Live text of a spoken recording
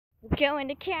We're going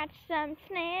to catch some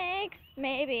snakes,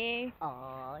 maybe.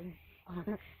 Oh.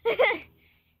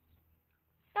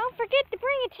 Don't forget to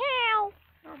bring a towel.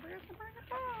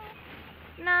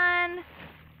 None.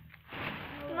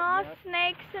 No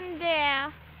snakes in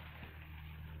there.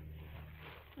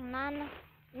 None.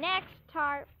 Next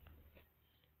tarp.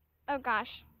 Oh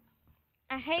gosh.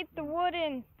 I hate the wood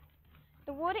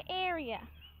area.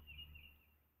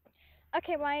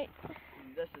 Okay, White.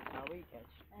 This is how we catch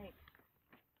snakes.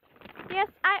 Yes,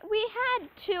 we had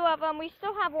 2 of them. We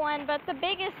still have one, but the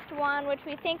biggest one, which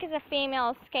we think is a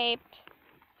female, escaped.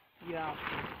 Yeah.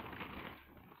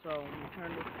 So we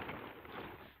turned it.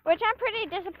 Which I'm pretty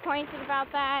disappointed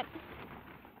about that.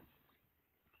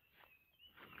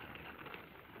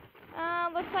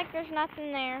 Looks like there's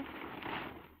nothing there.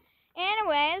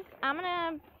 Anyways, I'm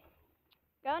gonna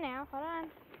go now. Hold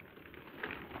on.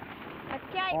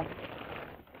 Okay. Oh.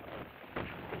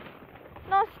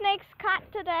 No snakes caught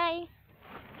today.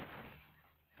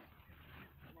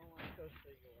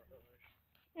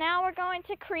 Now we're going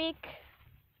to creek,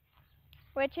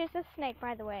 which is a snake,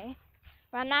 by the way.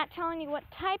 But I'm not telling you what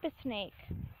type of snake,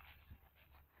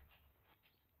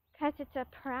 because it's a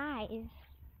prize.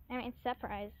 I mean,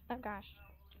 surprise. Oh gosh.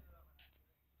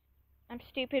 I'm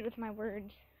stupid with my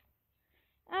words.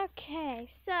 Okay,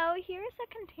 so here's a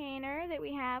container that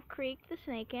we have Creek the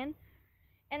snake in.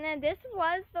 And then this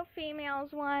was the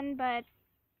female's one, but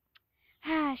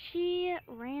she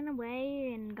ran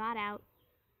away and got out.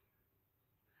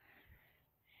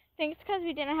 I think it's because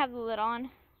we didn't have the lid on.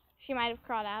 She might have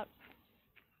crawled out.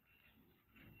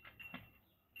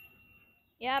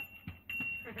 Yep.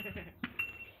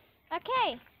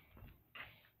 Okay.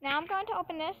 Now I'm going to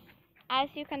open this. As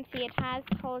you can see, it has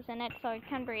holes in it so it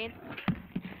can breathe.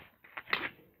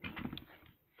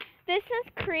 This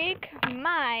is Creek,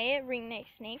 my ringneck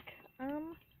snake.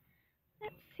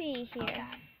 Let's see here.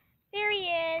 There he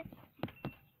is.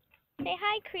 Say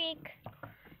hi, Creek.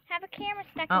 Have a camera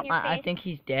stuck in your face. I think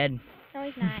he's dead. No,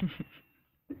 he's not.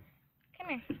 Come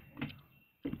here.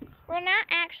 We're not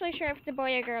actually sure if it's a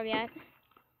boy or girl yet.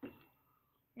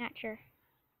 Not sure.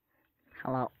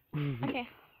 Hello. Okay,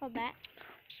 hold that.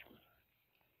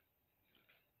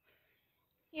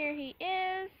 Here he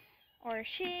is, or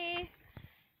she.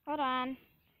 Hold on.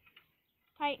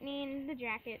 Tightening the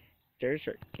jacket. There's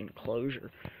our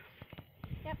enclosure.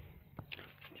 Yep.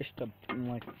 Just a,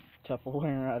 like,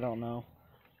 Tupperware, I don't know.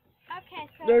 Okay,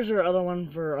 so There's our other one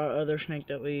for our other snake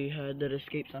that we had that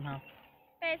escaped somehow.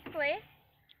 basically,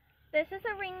 this is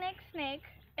a ringneck snake.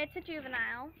 It's a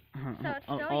juvenile, so it's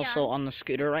still also young. on the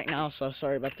scooter right now, so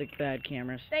sorry about the bad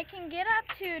cameras. They can get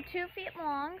up to 2 feet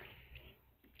long.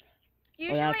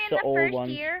 Usually that's in the the old first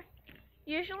ones. year.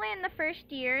 Usually in the first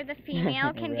year, the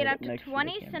female can Right get up up to next to the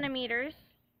 20 camera. centimeters.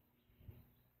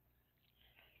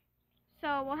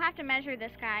 So we'll have to measure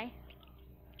this guy.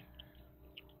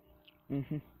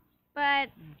 But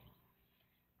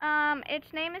its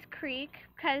name is Creek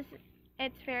because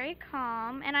it's very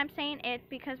calm, and I'm saying it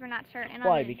because we're not certain.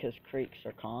 Why? Because creeks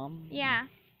are calm? Yeah,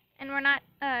 and we're not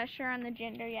sure on the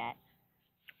gender yet.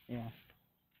 Yeah,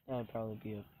 that would probably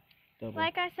be a double.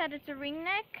 Like I said, it's a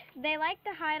ringneck. They like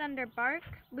to hide under bark,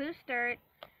 loose dirt,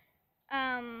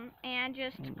 and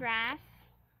just grass.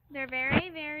 They're very,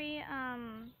 very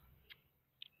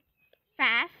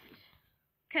fast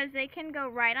because they can go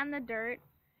right on the dirt,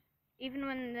 even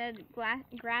when the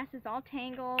grass is all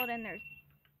tangled and there's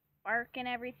bark and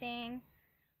everything.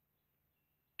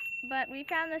 But we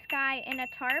found this guy in a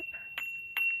tarp.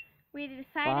 We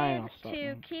decided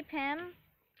to keep him,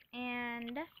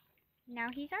 and now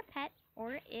he's our pet,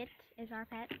 or it is our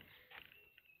pet.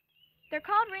 They're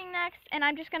called ringnecks, and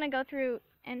I'm just going to go through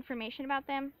information about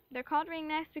them. They're called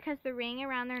ringnecks because the ring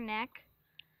around their neck.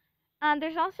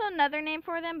 There's also another name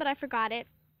for them, but I forgot it.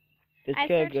 Let's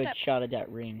get a good shot of that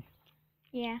ring.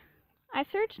 Yeah. I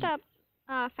searched up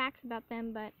facts about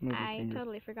them, but I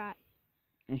totally forgot.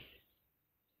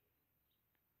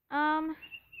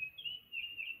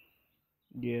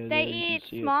 Yeah, they eat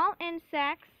small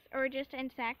insects, or just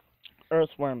insects.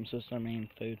 Earthworms is their main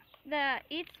food. They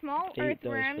eat small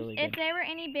earthworms. Really if they were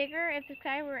any bigger, if this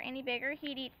guy were any bigger,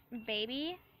 he'd eat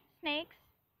baby snakes.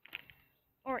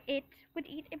 Or it would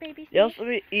eat a baby snake. They also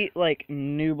eat, like,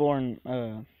 newborn,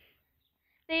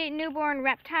 They eat newborn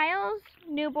reptiles,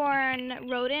 newborn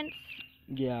rodents.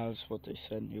 Yeah, that's what they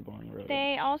said, newborn rodents.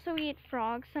 They also eat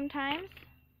frogs sometimes.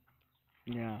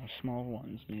 Yeah, small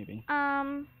ones, maybe.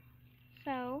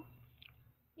 So,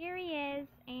 here he is,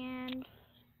 and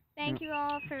thank you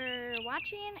all for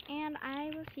watching, and I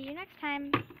will see you next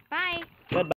time. Bye! Goodbye.